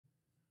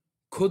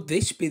Could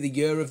this be the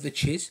year of the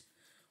Chiz?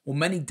 Well,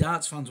 many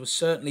darts fans were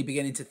certainly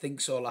beginning to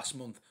think so last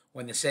month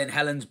when the St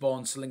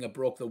Helens-born slinger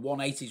broke the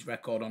 180s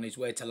record on his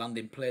way to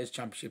landing Players'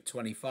 Championship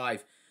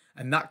 25,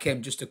 and that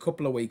came just a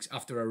couple of weeks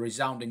after a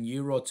resounding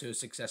Euro Tour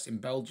success in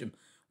Belgium,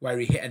 where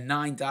he hit a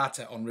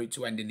 9-darter en route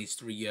to ending his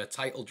 3-year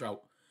title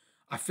drought.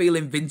 "I feel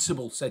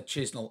invincible," said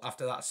Chisnall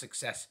after that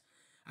success,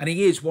 and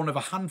he is one of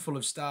a handful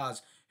of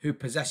stars who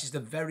possesses the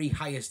very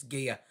highest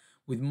gear,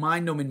 with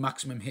mind-numbing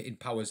maximum hitting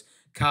powers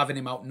carving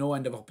him out no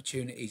end of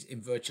opportunities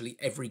in virtually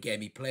every game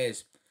he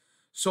plays.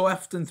 So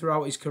often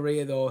throughout his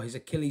career, though, his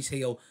Achilles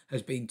heel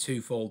has been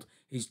twofold: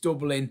 his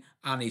doubling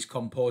and his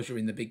composure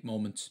in the big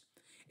moments.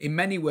 In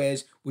many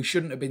ways, we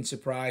shouldn't have been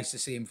surprised to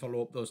see him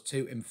follow up those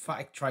two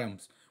emphatic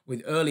triumphs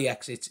with early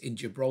exits in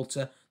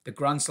Gibraltar, the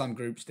Grand Slam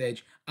group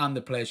stage, and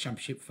the Players'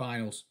 Championship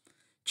finals.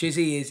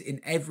 Chizzy is,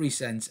 in every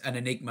sense, an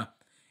enigma.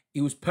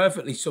 He was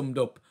perfectly summed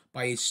up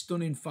by his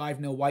stunning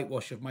 5-0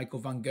 whitewash of Michael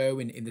van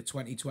Gerwen in the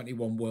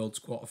 2021 Worlds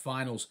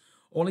quarter-finals,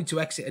 only to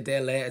exit a day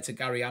later to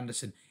Gary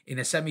Anderson in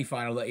a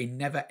semi-final that he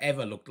never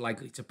ever looked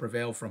likely to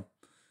prevail from.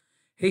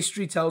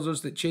 History tells us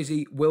that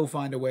Chizzy will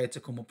find a way to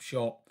come up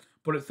short,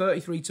 but at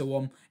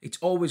 33-1, it's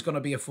always going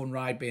to be a fun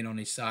ride being on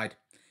his side.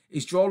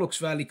 His draw looks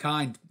fairly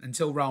kind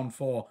until round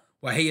 4,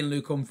 where he and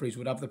Luke Humphries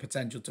would have the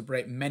potential to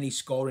break many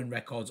scoring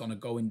records on a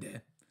going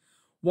day.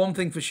 One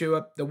thing for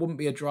sure, there wouldn't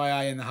be a dry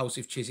eye in the house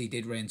if Chizzy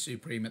did reign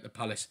supreme at the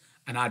Palace,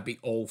 and I'd be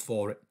all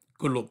for it.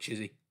 Good luck,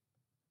 Chizzy.